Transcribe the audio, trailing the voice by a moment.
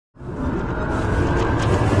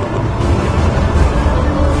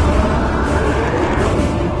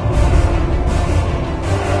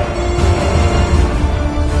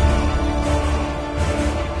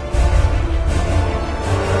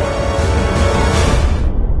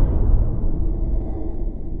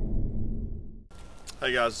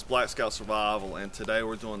Hey guys, it's Black Scout Survival, and today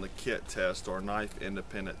we're doing the K.I.T test, or knife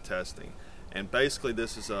independent testing. And basically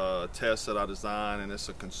this is a test that I designed, and it's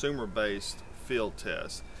a consumer based field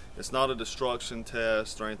test. It's not a destruction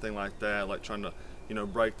test or anything like that, like trying to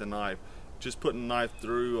break the knife. Just putting the knife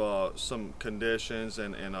through some conditions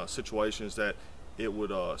and situations that it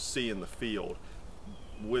would see in the field,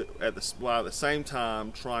 while at the same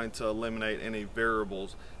time trying to eliminate any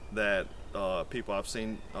variables that people I've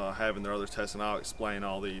seen have in their other tests, and I'll explain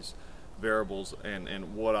all these variables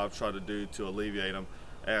and what I've tried to do to alleviate them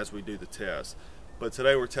as we do the test. But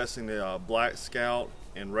today we're testing the Black Scout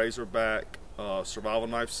and Razorback survival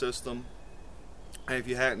knife system. And if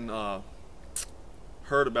you hadn't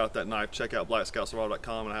heard about that knife, check out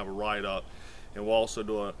blackscoutsurvival.com, and I have a write-up, and we'll also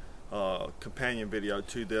do a companion video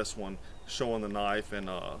to this one showing the knife and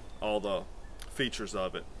all the features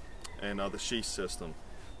of it and the sheath system.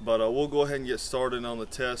 But we'll go ahead and get started on the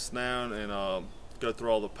test now, and go through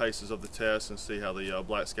all the paces of the test and see how the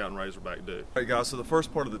Black Scout and Razorback do. Alright guys, so the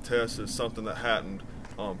first part of the test is something that happened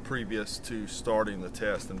previous to starting the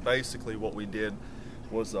test. And basically what we did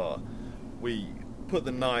was we put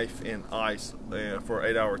the knife in ice for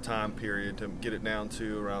an 8-hour time period to get it down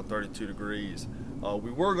to around 32 degrees. We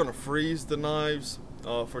were going to freeze the knives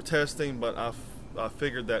for testing, but I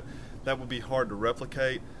figured that would be hard to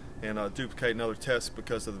replicate and duplicate in other tests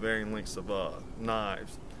because of the varying lengths of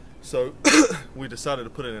knives. So we decided to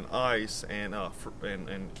put it in ice and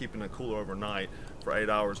keep it in a cooler overnight for 8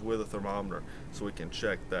 hours with a thermometer, so we can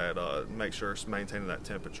check that, make sure it's maintaining that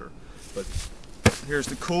temperature. But here's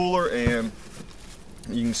the cooler, and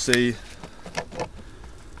you can see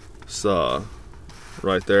it's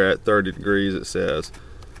right there at 30 degrees it says.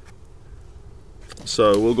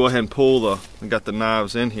 So we'll go ahead and pull we got the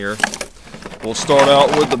knives in here. We'll start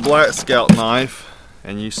out with the Black Scout knife,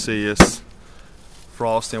 and you see it's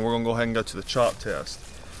frosting. We're going to go ahead and go to the chop test.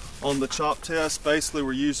 On the chop test, basically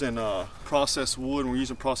we're using processed wood, and we're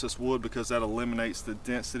using processed wood because that eliminates the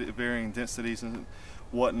varying densities and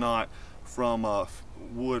whatnot from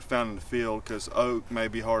wood found in the field, because oak may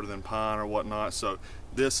be harder than pine or whatnot, so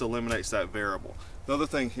this eliminates that variable. The other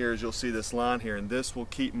thing here is you'll see this line here, and this will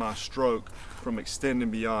keep my stroke from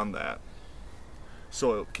extending beyond that.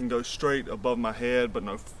 So it can go straight above my head, but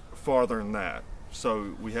no farther than that.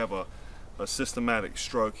 So we have a systematic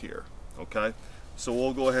stroke here, okay? So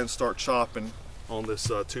we'll go ahead and start chopping on this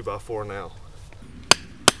 2x4 now.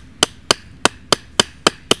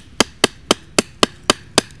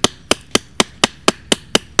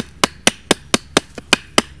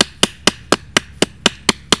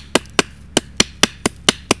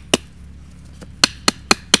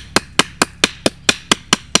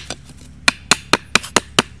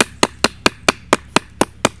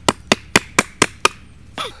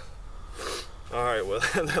 Alright, well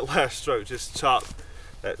that last stroke just chopped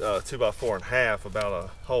that 2x4 in half, about a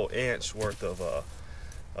whole inch worth of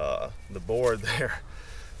the board there.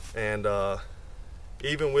 And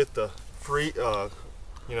even with the putting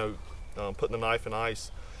the knife in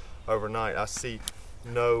ice overnight, I see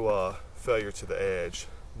no failure to the edge,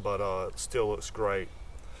 but it still looks great.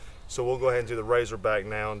 So we'll go ahead and do the Razorback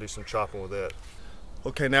now and do some chopping with it.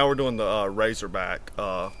 Okay, now we're doing the Razorback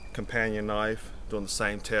companion knife, doing the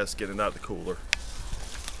same test, getting it out of the cooler.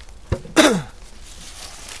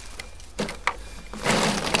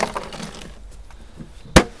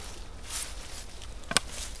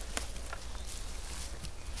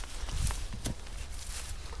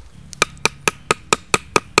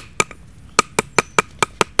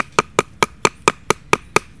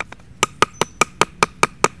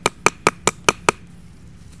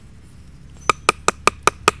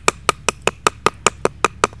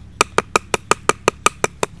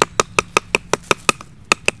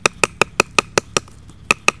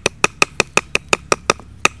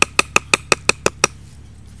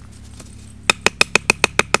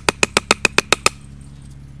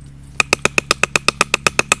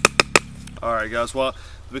 Alright guys, well,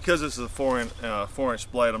 because this is a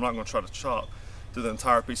 4-inch blade, I'm not going to try to chop through the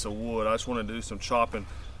entire piece of wood. I just wanted to do some chopping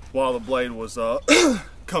while the blade was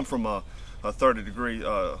come from a 30-degree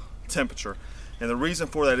temperature. And the reason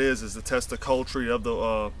for that is to test the cold treat of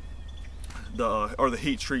the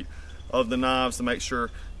heat treat of the knives, to make sure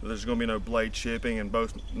that there's going to be no blade chipping and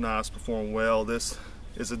both knives perform well. This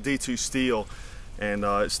is a D2 steel, and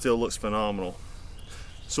it still looks phenomenal.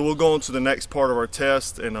 So we'll go on to the next part of our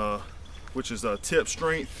test, and which is tip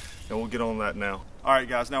strength, and we'll get on that now. Alright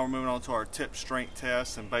guys, now we're moving on to our tip strength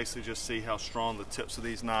test, and basically just see how strong the tips of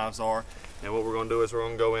these knives are. And what we're going to do is we're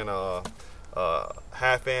going to go in a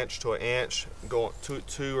 ½ inch to an inch, go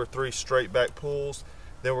 2 or 3 straight back pulls.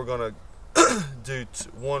 Then we're going to do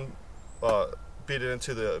one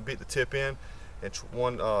beat the tip in, and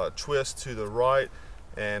one twist to the right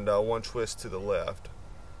and one twist to the left,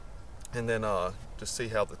 and then just see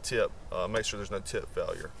how the tip, make sure there's no tip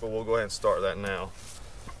failure. But we'll go ahead and start that now.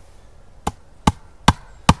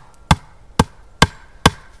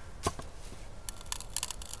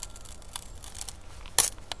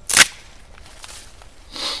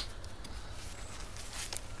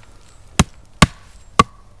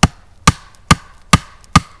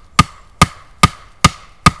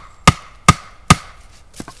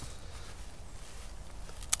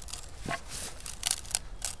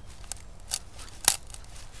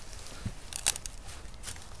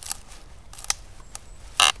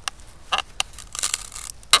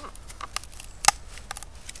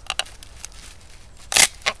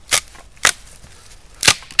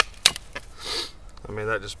 I mean,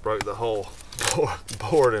 that just broke the whole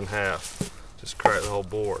board in half. Just cracked the whole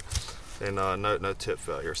board. And no tip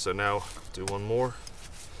failure. So now do one more.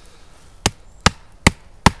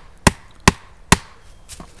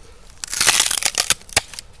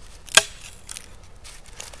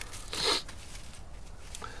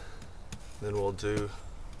 Then we'll do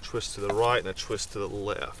a twist to the right and a twist to the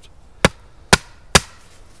left.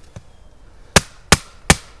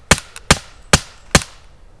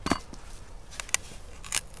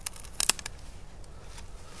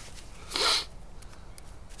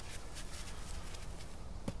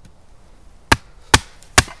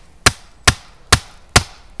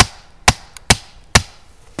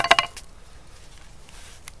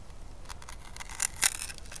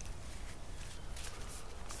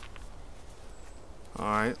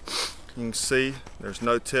 Alright, you can see there's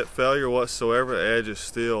no tip failure whatsoever. The edge is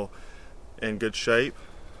still in good shape.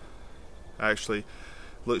 Actually,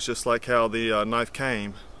 looks just like how the knife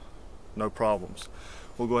came. No problems.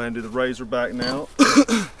 We'll go ahead and do the Razorback now.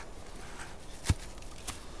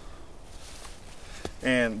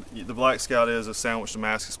 And the Black Scout is a sandwich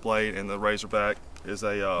Damascus blade, and the Razorback is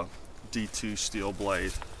a D2 steel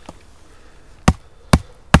blade.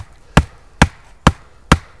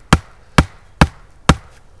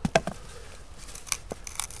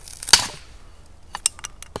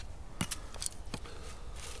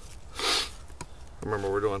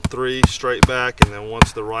 Remember, we're doing 3 straight back and then 1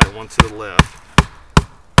 to the right, 1 to the left.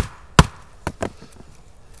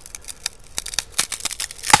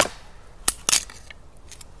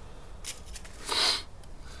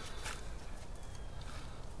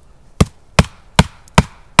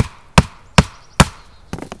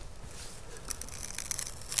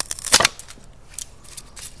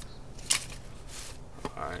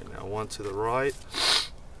 Alright, now 1 to the right.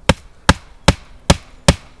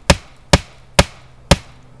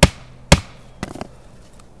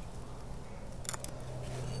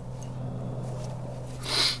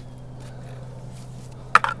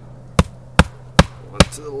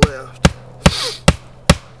 To the left.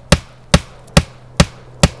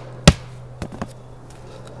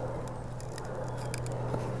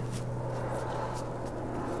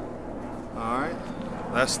 Alright,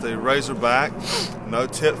 that's the Razorback. No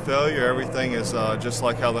tip failure. Everything is just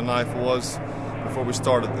like how the knife was before we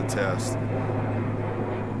started the test.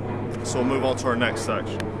 So we'll move on to our next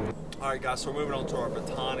section. Alright guys, so we're moving on to our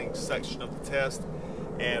batoning section of the test.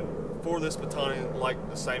 And for this batoning, like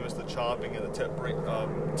the same as the chopping and the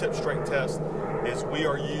tip strength test, is we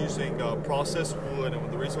are using processed wood,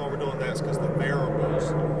 and the reason why we're doing that is because the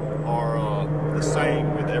variables are the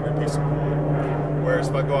same with every piece of wood. Whereas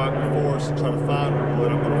if I go out in the forest and try to find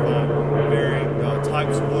wood, I'm going to find varying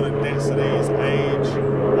types of wood and densities, age,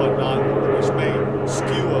 whatnot, which may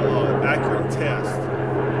skew an accurate test.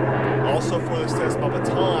 Also for this test, my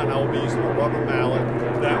baton, I will be using a rubber mallet.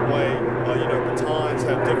 That way, batons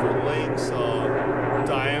have different lengths,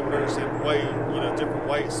 diameters, and weight, different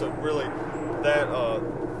weights. So really, that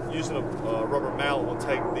using a rubber mallet will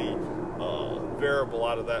take the variable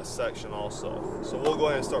out of that section also. So we'll go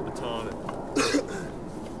ahead and start batoning.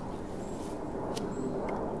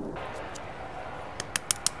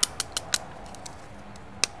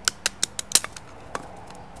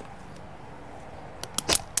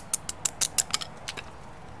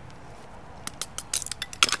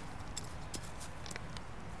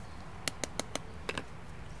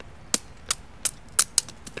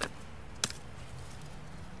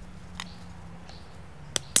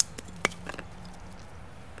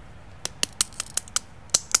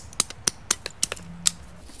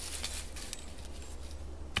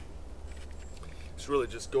 It's really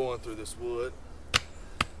just going through this wood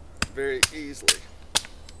very easily.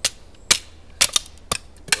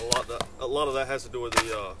 A lot of that has to do with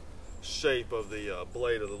the shape of the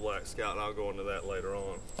blade of the Black Scout, and I'll go into that later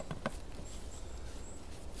on.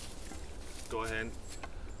 go ahead and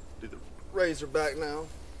do the Razorback now.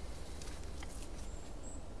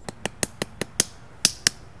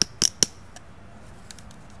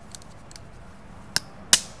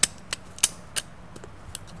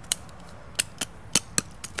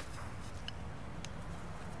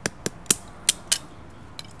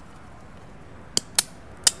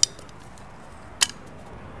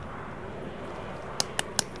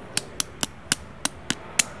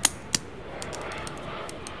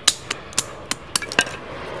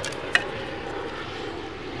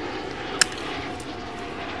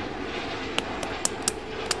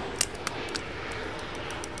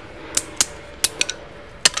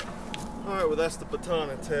 Alright, well that's the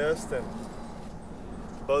baton test, and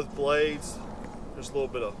both blades, there's a little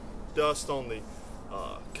bit of dust on the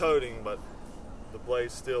coating, but the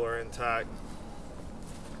blades still are intact.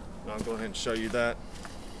 And I'll go ahead and show you that.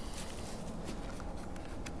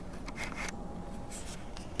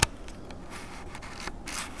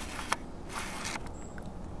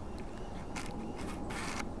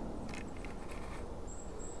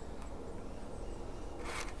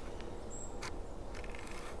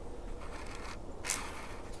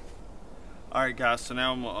 Alright guys, so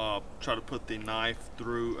now I'm going to try to put the knife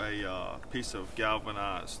through a piece of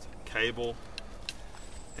galvanized cable.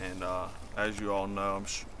 And as you all know, I'm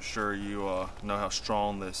sure you know how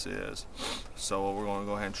strong this is. So we're going to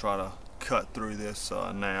go ahead and try to cut through this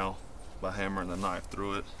now by hammering the knife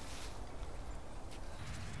through it.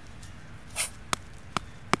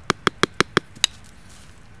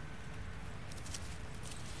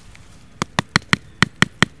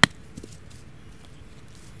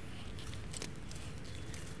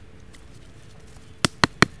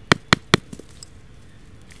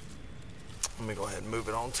 Let me go ahead and move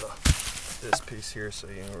it onto this piece here so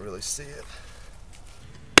you can really see it.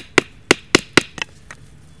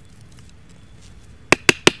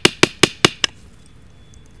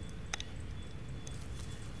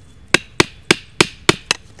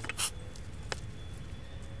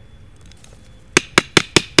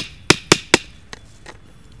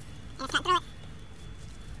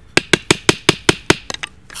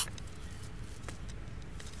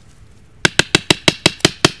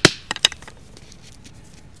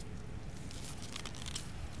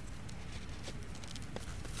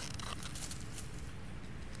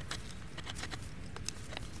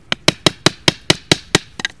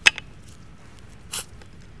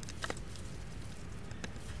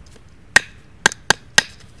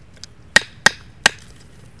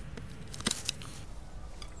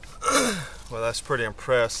 Well, that's pretty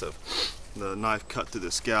impressive. The knife cut through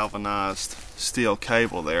this galvanized steel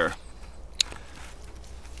cable there.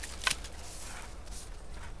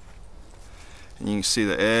 And you can see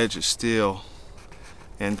the edge is still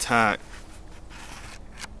intact.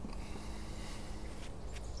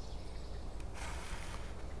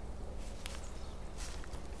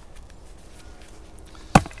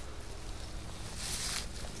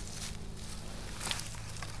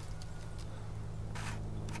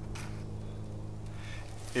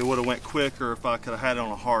 It would have went quicker if I could have had it on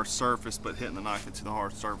a hard surface, but hitting the knife into the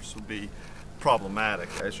hard surface would be problematic,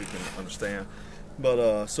 as you can understand.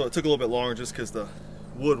 But so it took a little bit longer just because the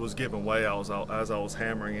wood was giving way as I was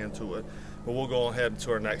hammering into it. But we'll go ahead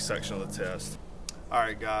to our next section of the test.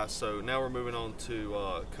 Alright guys, so now we're moving on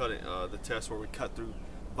to cutting the test where we cut through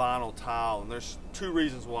vinyl tile, and there's two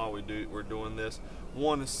reasons why we're doing this.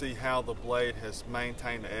 One is to see how the blade has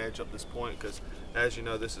maintained the edge up this point, because as you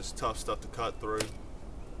know, this is tough stuff to cut through.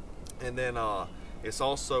 And then it's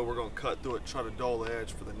also, we're going to cut through it, try to dull the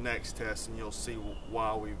edge for the next test, and you'll see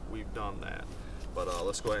why we've done that. But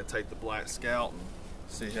let's go ahead and take the black scout and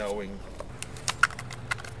see how we can.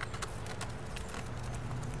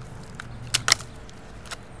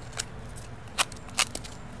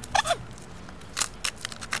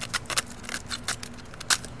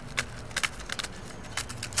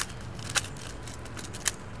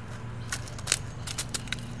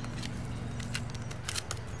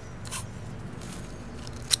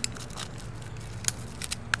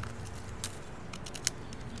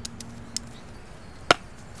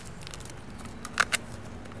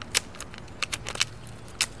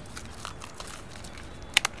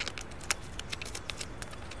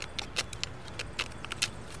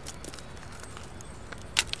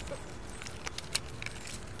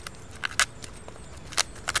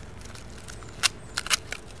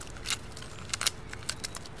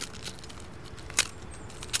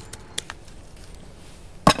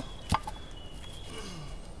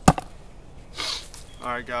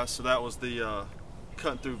 Alright guys, so that was the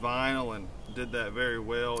cutting through vinyl, and did that very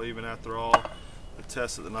well even after all the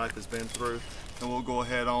test that the knife has been through. And we'll go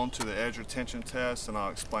ahead on to the edge retention test, and I'll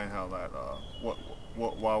explain how that,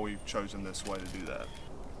 why we've chosen this way to do that.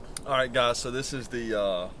 Alright guys, so this is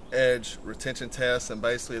the edge retention test, and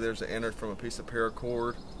basically there's an innard from a piece of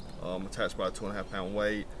paracord attached by a 2.5 pound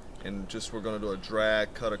weight, and just we're going to do a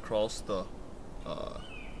drag cut across the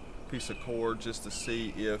piece of cord just to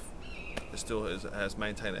see if it still has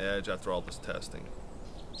maintained the edge after all this testing.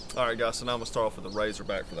 Alright guys, so now I'm going to start off with the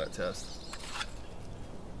Razorback for that test.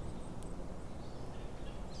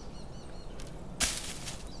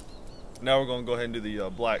 Now we're going to go ahead and do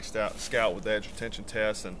the Black Scout with the edge retention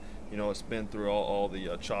test, and you know it's been through all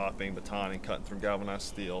the chopping, batoning, cutting through galvanized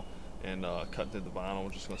steel, and cutting through the vinyl.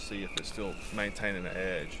 We're just going to see if it's still maintaining the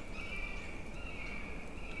edge.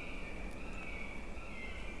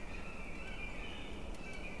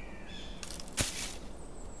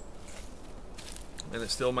 And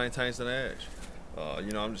it still maintains an edge.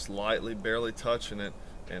 You know, I'm just lightly, barely touching it,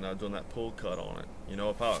 and doing that pull cut on it. You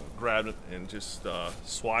know, if I grabbed it and just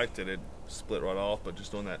swiped it, it'd split right off, but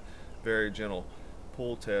just doing that very gentle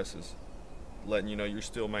pull test is letting you know you're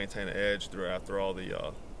still maintaining edge through after all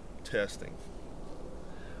the testing.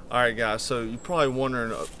 Alright guys, so you're probably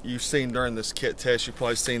wondering, you've seen during this kit test, you've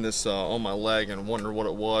probably seen this on my leg and wonder what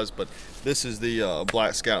it was, but this is the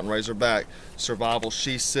Black Scout and Razorback survival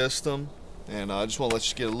sheath system, and I just want to let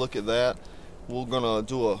you get a look at that. We're going to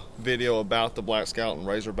do a video about the Black Scout and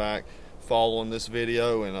Razorback following this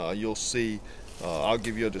video, and you'll see, I'll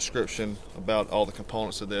give you a description about all the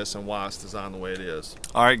components of this and why it's designed the way it is.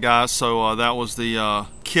 Alright guys, so that was the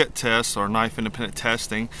kit test, or knife independent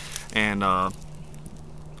testing, and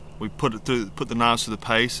we put the knives through the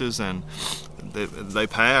paces, and they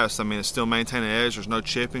passed. I mean, it's still maintaining the edge. There's no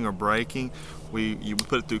chipping or breaking. You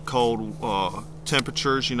put it through cold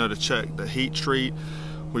temperatures, you know, to check the heat treat.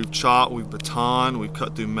 We've chopped, we've batoned, we've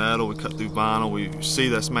cut through metal, we cut through vinyl. We see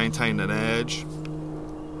that's maintained an edge.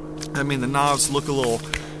 I mean, the knives look a little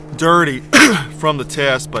dirty from the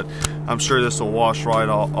test, but I'm sure this will wash right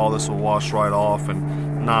off. All this will wash right off,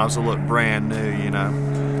 and knives will look brand new, you know.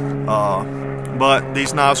 But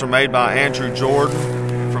these knives are made by Andrew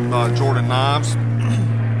Jordan from Jordan Knives,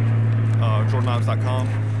 jordanknives.com,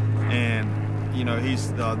 and you know,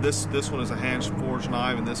 he's this one is a hand forged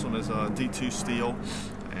knife, and this one is a D2 steel,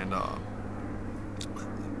 and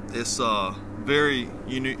it's a very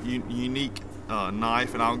unique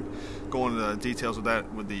knife, and I'll go into the details of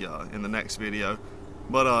that with the in the next video.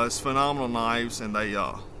 But it's phenomenal knives, and they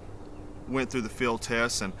went through the field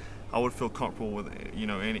tests, and I would feel comfortable with, you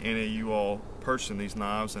know, any of you all purchasing these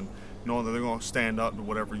knives and knowing that they're going to stand up to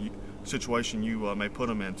whatever situation you may put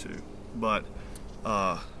them into. But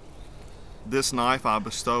this knife, I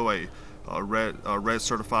bestow a red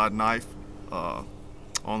certified knife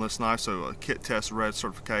on this knife, so a kit test red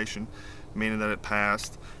certification, meaning that it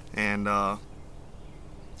passed, and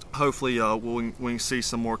hopefully we can see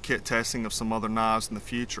some more kit testing of some other knives in the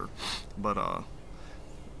future. But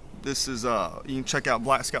this is you can check out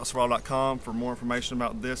blackscoutsurvival.com for more information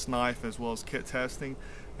about this knife as well as kit testing.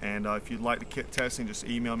 And if you'd like the kit testing, just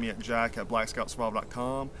email me at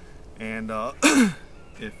jack@blackscoutsurvival.com. And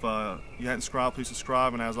if you hadn't subscribed, please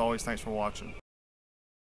subscribe. And as always, thanks for watching.